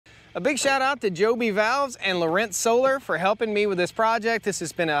A big shout out to Joby Valves and Lawrence Solar for helping me with this project. This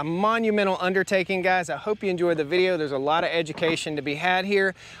has been a monumental undertaking, guys. I hope you enjoyed the video. There's a lot of education to be had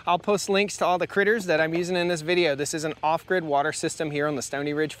here. I'll post links to all the critters that I'm using in this video. This is an off-grid water system here on the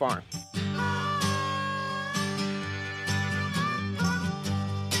Stoney Ridge Farm.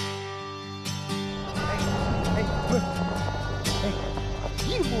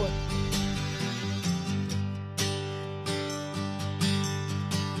 Hey, you boy.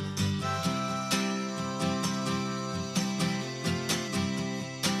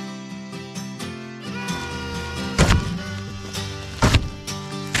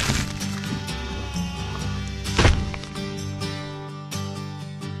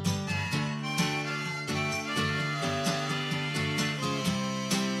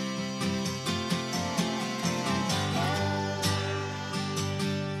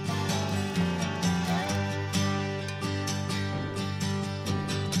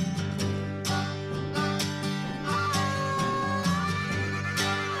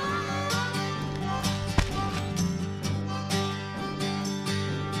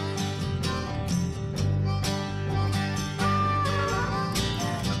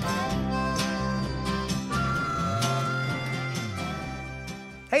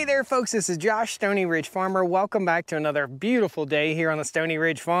 Hey there folks, this is Josh, Stoney Ridge Farmer. Welcome back to another beautiful day here on the Stoney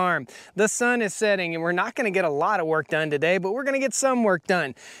Ridge Farm. The sun is setting and we're not gonna get a lot of work done today, but we're gonna get some work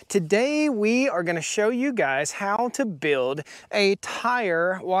done. Today we are gonna show you guys how to build a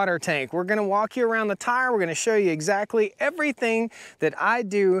tire water tank. We're gonna walk you around the tire. We're gonna show you exactly everything that I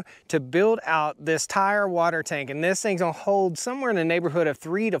do to build out this tire water tank. And this thing's gonna hold somewhere in the neighborhood of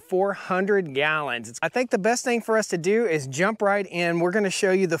 300 to 400 gallons. I think the best thing for us to do is jump right in. We're gonna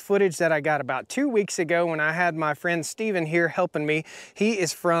show you the footage that I got about 2 weeks ago when I had my friend Steven here helping me. He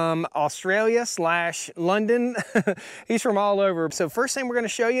is from Australia / London. He's from all over. So first thing we're going to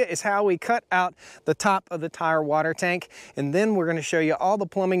show you is how we cut out the top of the tire water tank, and then we're going to show you all the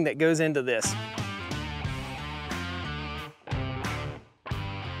plumbing that goes into this.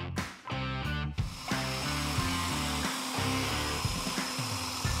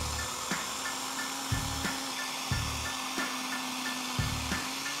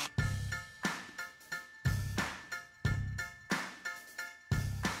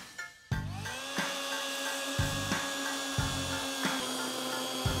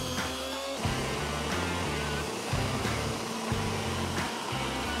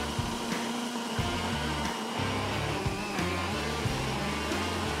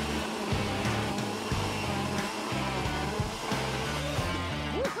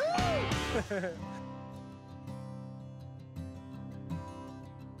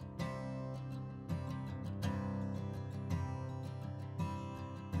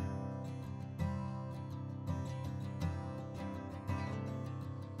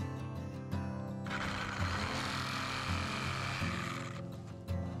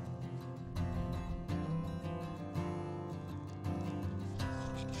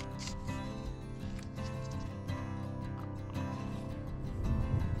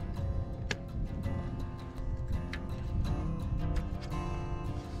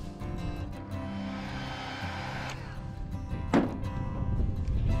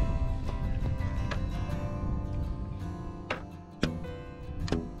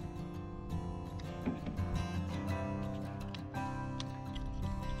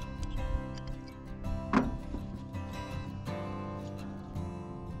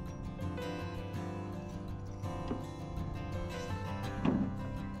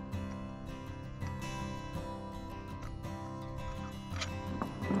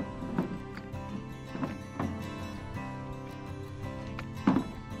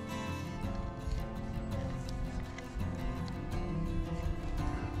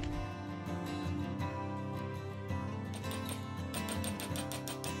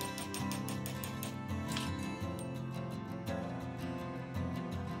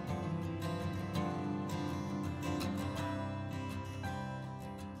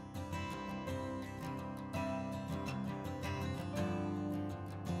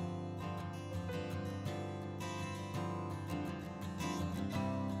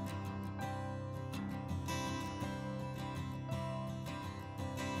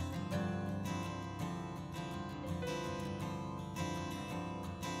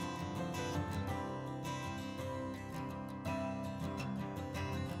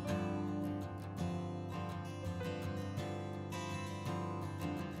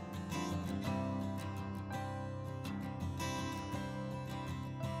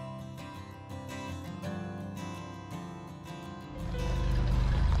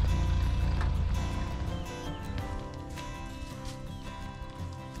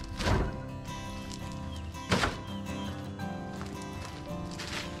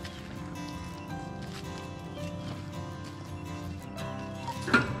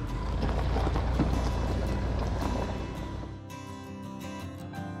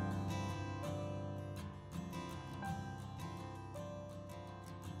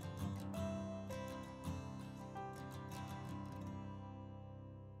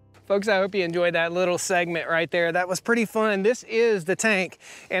 Folks, I hope you enjoyed that little segment right there. That was pretty fun. This is the tank,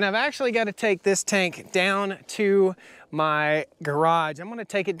 and I've actually got to take this tank down to my garage. I'm gonna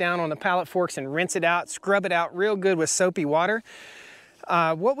take it down on the pallet forks and rinse it out, scrub it out real good with soapy water.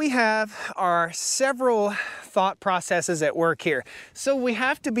 What we have are several thought processes at work here. So we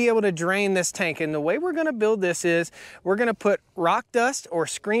have to be able to drain this tank, and the way we're gonna build this is we're gonna put rock dust or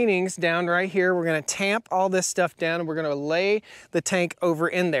screenings down right here. We're gonna tamp all this stuff down, and we're gonna lay the tank over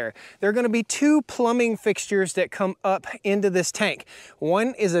in there. There are gonna be two plumbing fixtures that come up into this tank.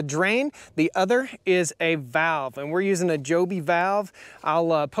 One is a drain, the other is a valve, and we're using a Joby valve.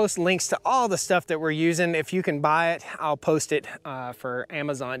 I'll post links to all the stuff that we're using. If you can buy it, I'll post it for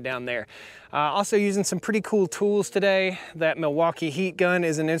Amazon down there. Also using some pretty cool tools today. That Milwaukee heat gun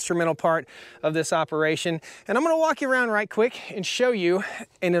is an instrumental part of this operation. And I'm gonna walk you around right quick and show you,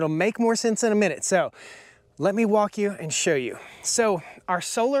 and it'll make more sense in a minute. So let me walk you and show you. So our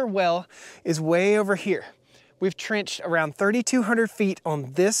solar well is way over here. We've trenched around 3,200 feet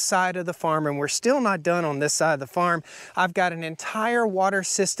on this side of the farm, and we're still not done on this side of the farm. I've got an entire water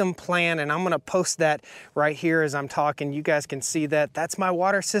system plan, and I'm gonna post that right here as I'm talking. You guys can see that. That's my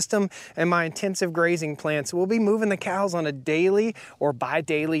water system and my intensive grazing plan. So we'll be moving the cows on a daily or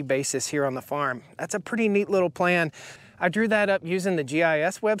bi-daily basis here on the farm. That's a pretty neat little plan. I drew that up using the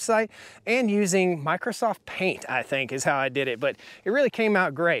GIS website and using Microsoft Paint, I think is how I did it, but it really came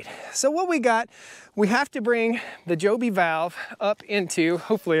out great. So what we got, we have to bring the Joby valve up into,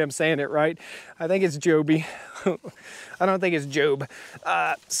 hopefully I'm saying it right, I think it's Joby. I don't think it's Job.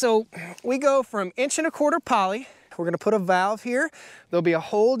 So we go from 1¼ inch poly. We're gonna put a valve here. There'll be a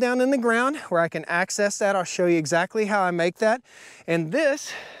hole down in the ground where I can access that. I'll show you exactly how I make that. And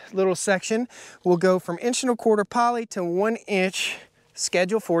this little section will go from 1¼ inch poly to 1 inch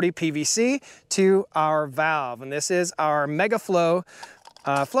Schedule 40 PVC to our valve. And this is our Mega Flow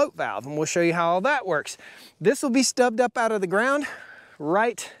float valve. And we'll show you how all that works. This will be stubbed up out of the ground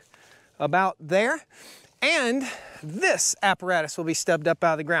right about there. And this apparatus will be stubbed up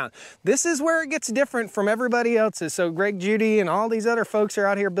out of the ground. This is where it gets different from everybody else's. So Greg Judy and all these other folks are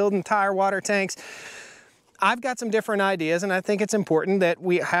out here building tire water tanks. I've got some different ideas, and I think it's important that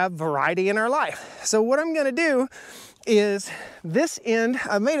we have variety in our life. So what I'm gonna do is this end,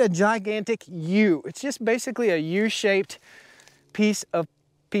 I made a gigantic U. It's just basically a U-shaped piece of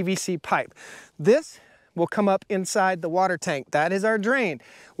PVC pipe. This will come up inside the water tank. That is our drain.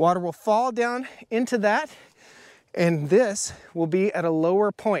 Water will fall down into that, and this will be at a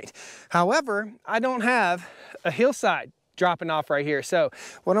lower point. However, I don't have a hillside dropping off right here. So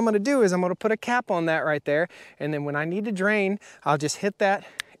what I'm gonna do is I'm gonna put a cap on that right there, and then when I need to drain, I'll just hit that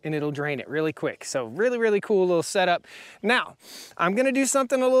and it'll drain it really quick. So really, really cool little setup. Now, I'm gonna do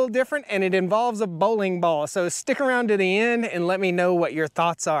something a little different, and it involves a bowling ball. So stick around to the end and let me know what your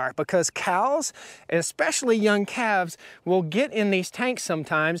thoughts are, because cows, especially young calves, will get in these tanks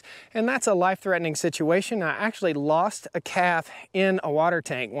sometimes, and that's a life-threatening situation. I actually lost a calf in a water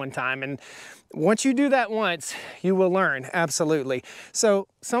tank one time, and once you do that once, you will learn, absolutely. So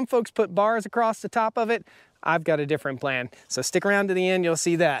some folks put bars across the top of it. I've got a different plan. So stick around to the end, you'll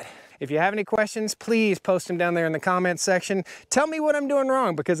see that. If you have any questions, please post them down there in the comments section. Tell me what I'm doing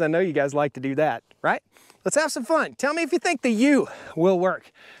wrong, because I know you guys like to do that, right? Let's have some fun. Tell me if you think the U will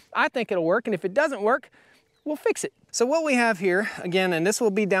work. I think it'll work, and if it doesn't work, we'll fix it. So what we have here, again, and this will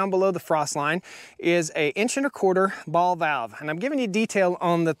be down below the frost line, is a 1¼ inch ball valve. And I'm giving you detail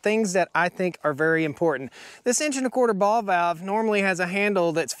on the things that I think are very important. This 1¼ inch ball valve normally has a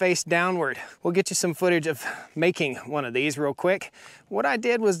handle that's faced downward. We'll get you some footage of making one of these real quick. What I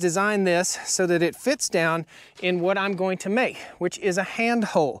did was design this so that it fits down in what I'm going to make, which is a hand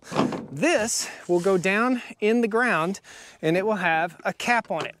hole. This will go down in the ground, and it will have a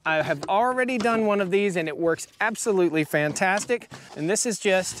cap on it. I have already done one of these, and it works absolutely fantastic. And this is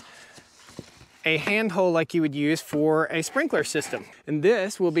just a hand hole like you would use for a sprinkler system. And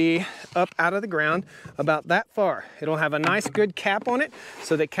this will be up out of the ground about that far. It'll have a nice good cap on it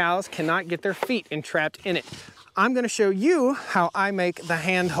so that cows cannot get their feet entrapped in it. I'm gonna show you how I make the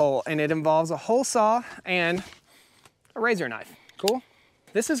hand hole, and it involves a hole saw and a razor knife. Cool?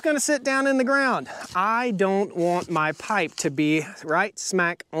 This is gonna sit down in the ground. I don't want my pipe to be right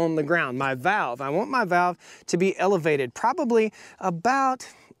smack on the ground. My valve, I want my valve to be elevated, probably about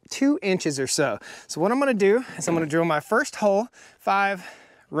 2 inches or so. So what I'm gonna do is I'm gonna drill my first hole 5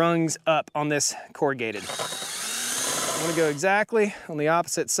 rungs up on this corrugated. I'm gonna go exactly on the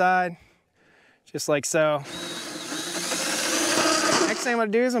opposite side, just like so. Next thing I'm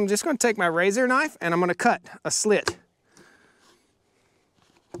gonna do is I'm just gonna take my razor knife and I'm gonna cut a slit.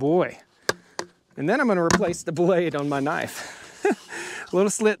 Boy. And then I'm gonna replace the blade on my knife. Little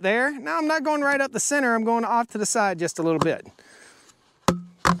slit there. Now I'm not going right up the center, I'm going off to the side just a little bit.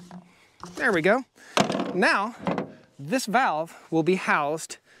 There we go. Now, this valve will be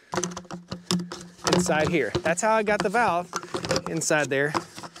housed inside here. That's how I got the valve inside there,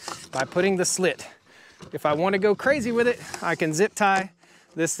 by putting the slit. If I want to go crazy with it, I can zip tie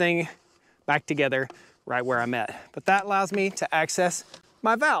this thing back together right where I'm at. But that allows me to access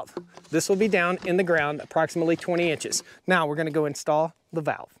my valve. This will be down in the ground approximately 20 inches. Now we're gonna go install the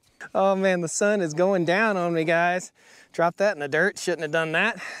valve. Oh man, the sun is going down on me, guys. Dropped that in the dirt, shouldn't have done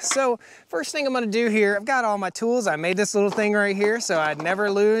that. So first thing I'm gonna do here, I've got all my tools. I made this little thing right here so I'd never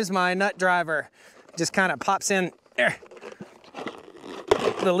lose my nut driver. Just kind of pops in there,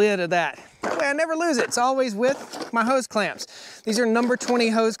 the lid of that. That way I never lose it. It's always with my hose clamps. These are number 20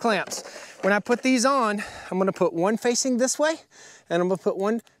 hose clamps. When I put these on, I'm gonna put one facing this way and I'm gonna put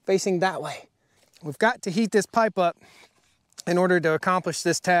one facing that way. We've got to heat this pipe up in order to accomplish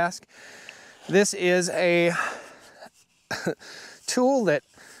this task. This is a tool that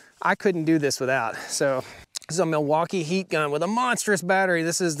I couldn't do this without. So this is a Milwaukee heat gun with a monstrous battery.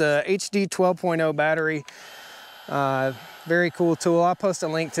 This is the HD 12.0 battery. Very cool tool. I'll post a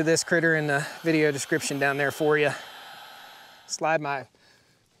link to this critter in the video description down there for you. Slide my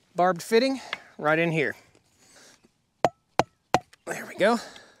barbed fitting right in here. There we go.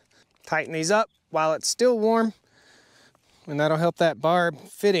 Tighten these up while it's still warm, and that'll help that barb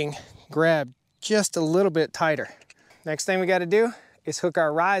fitting grab just a little bit tighter. Next thing we got to do is hook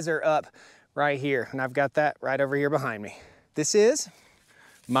our riser up right here, and I've got that right over here behind me. This is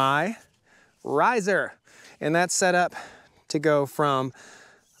my riser, and that's set up to go from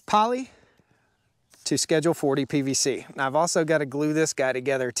poly to schedule 40 PVC. Now I've also got to glue this guy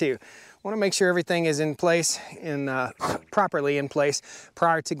together too. I want to make sure everything is in place, properly in place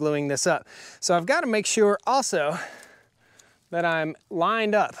prior to gluing this up. So I've got to make sure also that I'm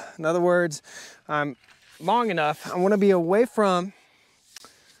lined up. In other words, I'm long enough. I want to be away from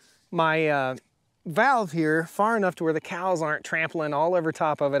my valve here, far enough to where the cows aren't trampling all over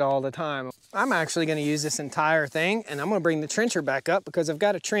top of it all the time. I'm actually going to use this entire thing, and I'm going to bring the trencher back up because I've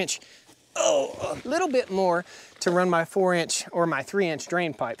got to trench a little bit more to run my 4-inch or my 3-inch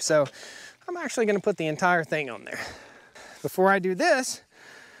drain pipe. So I'm actually going to put the entire thing on there. Before I do this,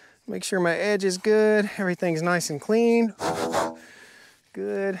 make sure my edge is good, everything's nice and clean.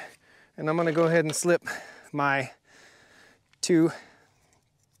 Good. And I'm going to go ahead and slip my 2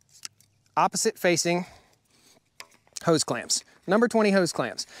 opposite facing hose clamps, number 20 hose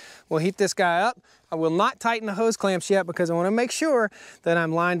clamps. We'll heat this guy up. I will not tighten the hose clamps yet because I want to make sure that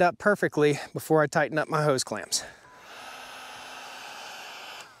I'm lined up perfectly before I tighten up my hose clamps.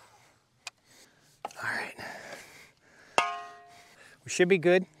 All right. We should be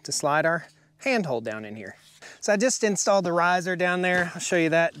good to slide our handhold down in here. So I just installed the riser down there. I'll show you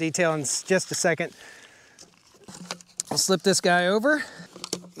that detail in just a second. I'll slip this guy over,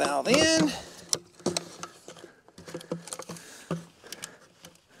 valve in.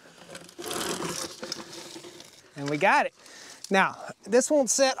 And we got it. Now, this won't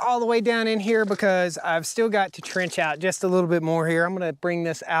set all the way down in here because I've still got to trench out just a little bit more here. I'm gonna bring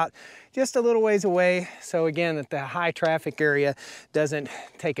this out just a little ways away. So again, that the high traffic area doesn't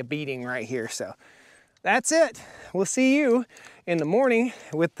take a beating right here. So that's it. We'll see you in the morning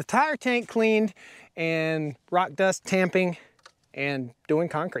with the tire tank cleaned and rock dust tamping and doing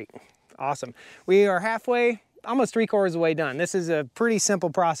concrete. Awesome. We are halfway, almost 3/4 of the way done. This is a pretty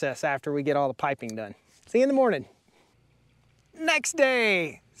simple process after we get all the piping done. See you in the morning. Next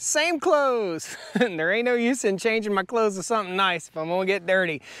day, same clothes. There ain't no use in changing my clothes to something nice if I'm gonna get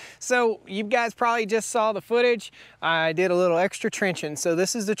dirty. So you guys probably just saw the footage. I did a little extra trenching. So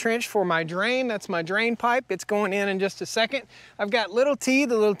this is the trench for my drain. That's my drain pipe. It's going in just a second. I've got little T,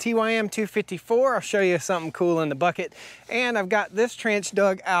 the little TYM 254. I'll show you something cool in the bucket. And I've got this trench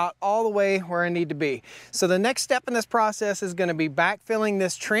dug out all the way where I need to be. So the next step in this process is gonna be backfilling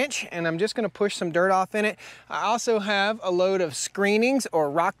this trench, and I'm just gonna push some dirt off in it. I also have a load of screenings or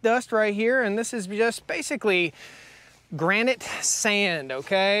rock dust right here, and this is just basically granite sand,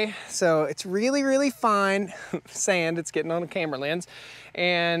 okay? So it's really, really fine sand. It's getting on the camera lens.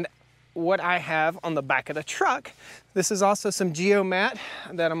 And what I have on the back of the truck, this is also some geomat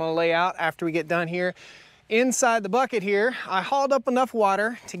that I'm gonna lay out after we get done here. Inside the bucket here, I hauled up enough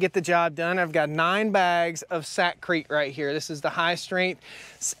water to get the job done. I've got 9 bags of Sackcrete right here. This is the high strength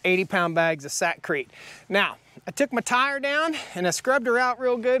 80-pound bags of Sackcrete. Now, I took my tire down and I scrubbed her out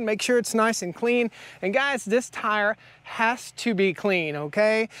real good, make sure it's nice and clean. And guys, this tire has to be clean,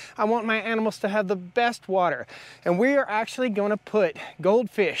 okay? I want my animals to have the best water. And we are actually gonna put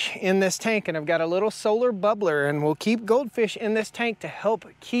goldfish in this tank, and I've got a little solar bubbler, and we'll keep goldfish in this tank to help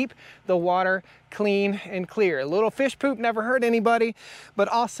keep the water clean and clear. A little fish poop never hurt anybody, but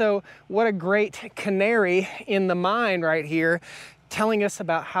also what a great canary in the mine right here, telling us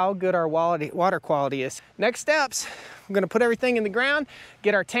about how good our water quality is. Next steps, we're gonna put everything in the ground,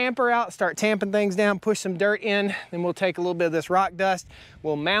 get our tamper out, start tamping things down, push some dirt in, then we'll take a little bit of this rock dust,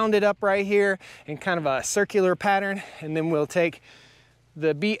 we'll mound it up right here in kind of a circular pattern, and then we'll take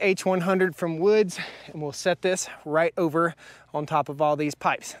the BH100 from Woods and we'll set this right over on top of all these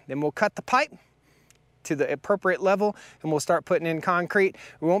pipes. Then we'll cut the pipe to the appropriate level and we'll start putting in concrete.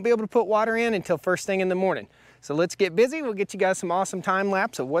 We won't be able to put water in until first thing in the morning. So let's get busy. We'll get you guys some awesome time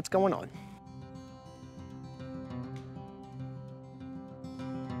lapse of what's going on.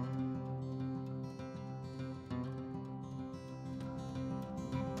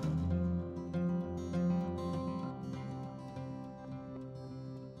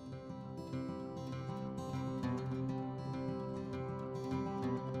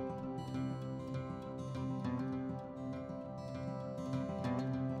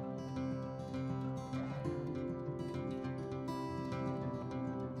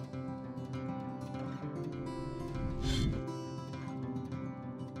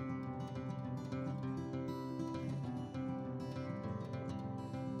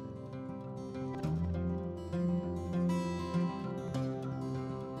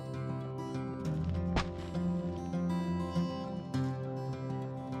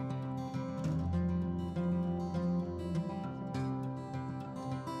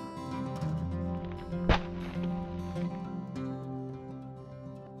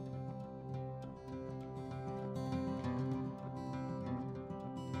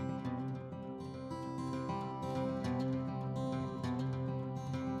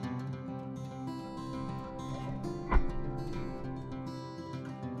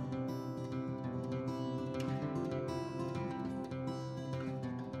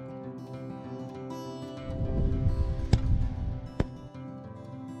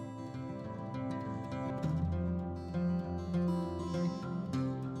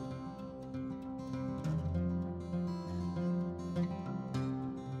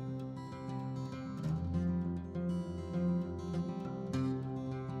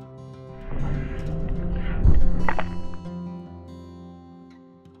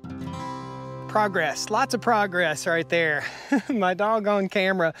 Progress, lots of progress right there. My doggone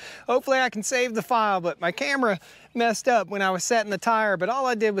camera. Hopefully I can save the file, but my camera messed up when I was setting the tire, but all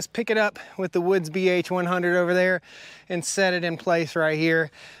I did was pick it up with the Woods BH100 over there and set it in place right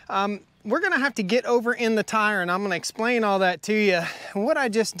here. We're gonna have to get over in the tire and I'm gonna explain all that to you. What I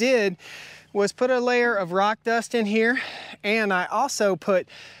just did was put a layer of rock dust in here, and I also put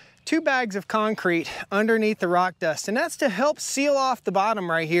 2 bags of concrete underneath the rock dust, and that's to help seal off the bottom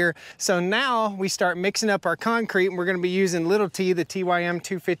right here. So now we start mixing up our concrete, and we're gonna be using Little T, the TYM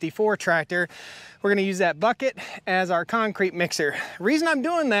 254 tractor. We're gonna use that bucket as our concrete mixer. The reason I'm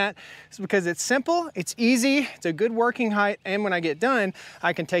doing that is because it's simple, it's easy, it's a good working height, and when I get done,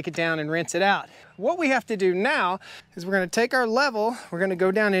 I can take it down and rinse it out. What we have to do now is we're gonna take our level, we're gonna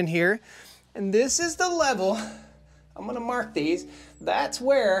go down in here, and this is the level. I'm gonna mark these. That's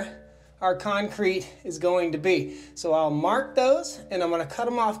where our concrete is going to be. So I'll mark those and I'm gonna cut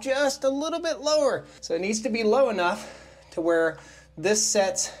them off just a little bit lower. So it needs to be low enough to where this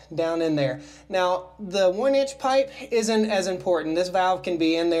sets down in there. Now, the 1-inch pipe isn't as important. This valve can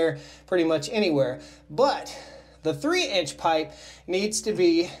be in there pretty much anywhere. But the 3-inch pipe needs to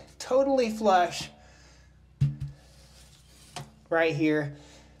be totally flush right here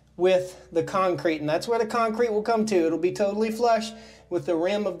with the concrete, and that's where the concrete will come to. It'll be totally flush with the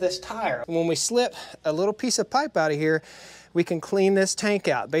rim of this tire. When we slip a little piece of pipe out of here, we can clean this tank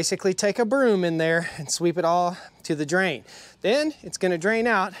out. Basically take a broom in there and sweep it all to the drain. Then it's gonna drain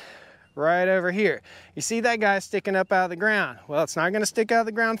out right over here. You see that guy sticking up out of the ground? Well, it's not gonna stick out of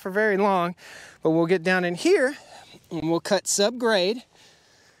the ground for very long, but we'll get down in here and we'll cut subgrade,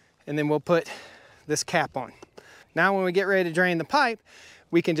 and then we'll put this cap on. Now when we get ready to drain the pipe,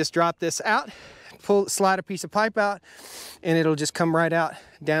 we can just drop this out, slide a piece of pipe out, and it'll just come right out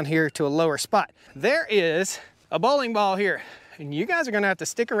down here to a lower spot. There is a bowling ball here, and you guys are gonna have to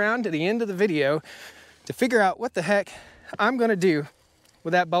stick around to the end of the video to figure out what the heck I'm gonna do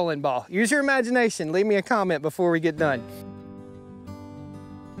with that bowling ball. Use your imagination, leave me a comment before we get done.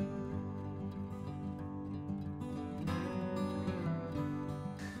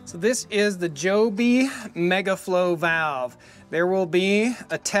 So this is the Joby Mega Flow valve. There will be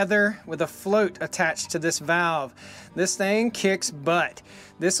a tether with a float attached to this valve. This thing kicks butt.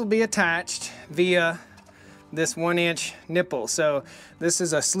 This will be attached via this 1-inch nipple. So this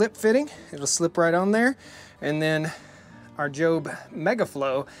is a slip fitting. It'll slip right on there. And then our Joby Mega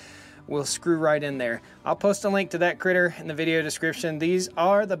Flow will screw right in there. I'll post a link to that critter in the video description. These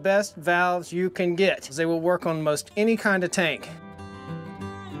are the best valves you can get. They will work on most any kind of tank.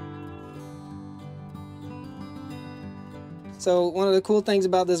 So one of the cool things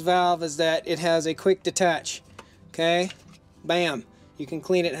about this valve is that it has a quick detach. Okay, bam. You can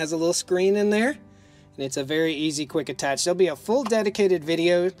clean it. It has a little screen in there, and it's a very easy quick attach. There'll be a full dedicated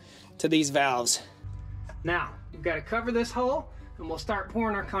video to these valves. Now, you've got to cover this hole, and we'll start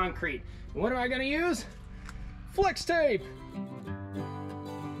pouring our concrete. And what am I going to use? Flex tape.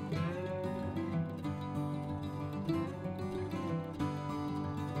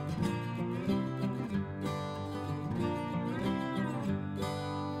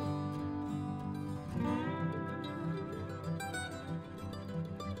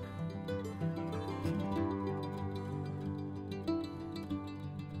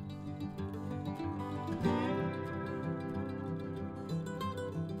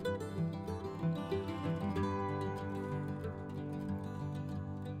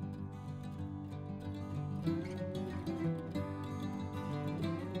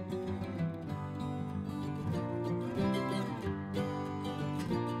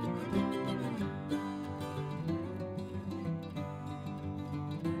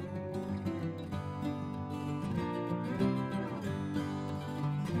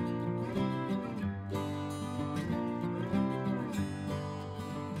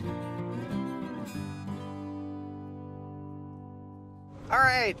 All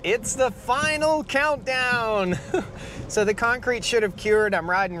right, it's the final countdown. So the concrete should have cured. I'm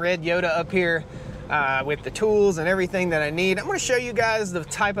riding Red Yoda up here with the tools and everything that I need. I'm gonna show you guys the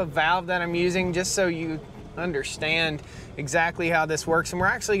type of valve that I'm using just so you understand exactly how this works. And we're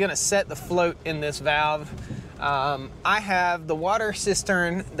actually gonna set the float in this valve. I have the water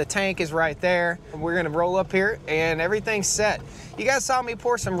cistern, the tank is right there. We're gonna roll up here and everything's set. You guys saw me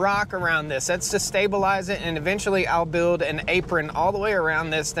pour some rock around this. That's to stabilize it, and eventually I'll build an apron all the way around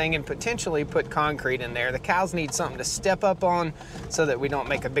this thing and potentially put concrete in there. The cows need something to step up on so that we don't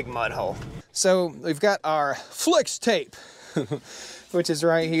make a big mud hole. So we've got our flex tape, which is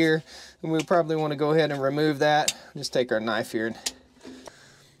right here. And we probably wanna go ahead and remove that. Just take our knife here.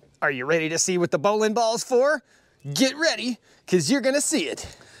 Are you ready to see what the bowling ball's for? Get ready, because you're gonna see it.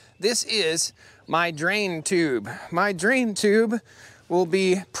 This is my drain tube. My drain tube will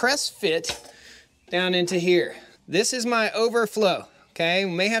be press fit down into here. This is my overflow, okay?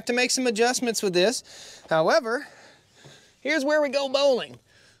 We may have to make some adjustments with this. However, here's where we go bowling.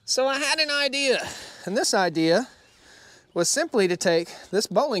 So I had an idea, and this idea was simply to take this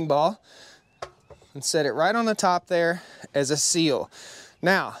bowling ball and set it right on the top there as a seal.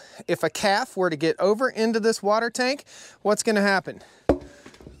 Now, if a calf were to get over into this water tank, what's gonna happen?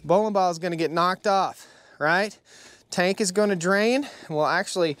 Bowling ball is gonna get knocked off, right? Tank is gonna drain.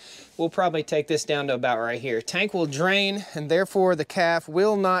 We'll probably take this down to about right here. Tank will drain, and therefore the calf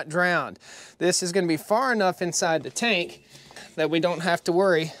will not drown. This is gonna be far enough inside the tank that we don't have to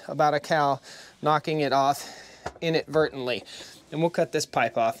worry about a cow knocking it off inadvertently. And we'll cut this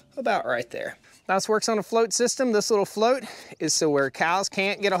pipe off about right there. Now this works on a float system. This little float is so where cows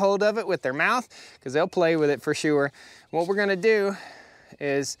can't get a hold of it with their mouth, because they'll play with it for sure. What we're gonna do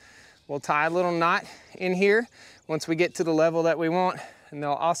is we'll tie a little knot in here once we get to the level that we want, and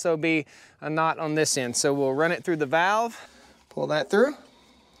there'll also be a knot on this end. So we'll run it through the valve, pull that through.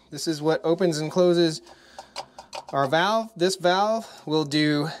 This is what opens and closes our valve. This valve will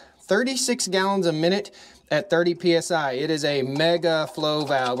do 36 gallons a minute at 30 PSI. It is a mega flow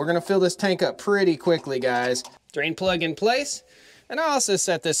valve. We're gonna fill this tank up pretty quickly, guys. Drain plug in place. And I also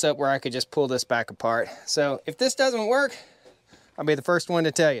set this up where I could just pull this back apart. So if this doesn't work, I'll be the first one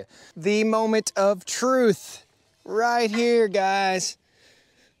to tell you. The moment of truth, right here, guys.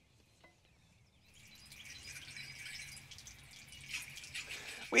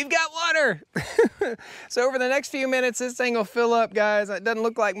 We've got water. So over the next few minutes, this thing will fill up, guys. It doesn't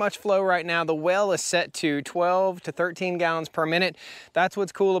look like much flow right now. The well is set to 12 to 13 gallons per minute. That's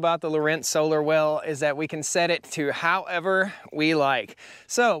what's cool about the Lorentz solar well, is that we can set it to however we like.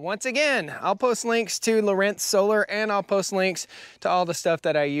 So once again, I'll post links to Lorentz solar, and I'll post links to all the stuff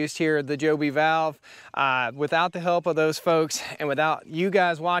that I used here, the Joby valve. Without the help of those folks and without you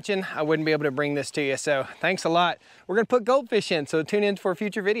guys watching, I wouldn't be able to bring this to you. So thanks a lot. We're gonna put goldfish in, so tune in for a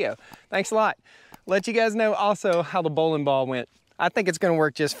future video. Thanks a lot. Let you guys know also how the bowling ball went. I think it's gonna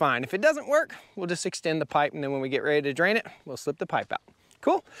work just fine. If it doesn't work, we'll just extend the pipe, and then when we get ready to drain it, we'll slip the pipe out.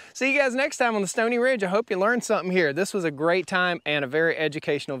 Cool. See you guys next time on the Stoney Ridge. I hope you learned something here. This was a great time and a very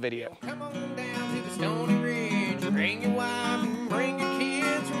educational video. Come on down to the Stoney Ridge. Bring your wife, bring your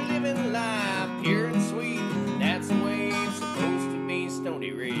kids. We're living life pure and sweet. That's the way it's supposed to be,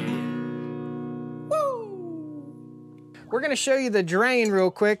 Stoney Ridge. We're gonna show you the drain real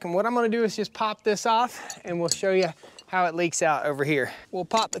quick, and what I'm gonna do is just pop this off, and we'll show you how it leaks out over here. We'll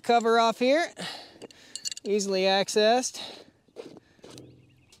pop the cover off here, easily accessed.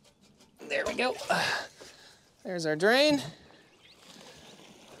 There we go. There's our drain.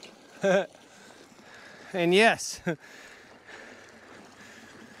 And yes, the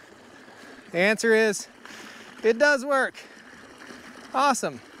answer is, it does work.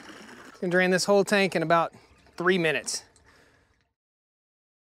 Awesome. Can drain this whole tank in about 3 minutes.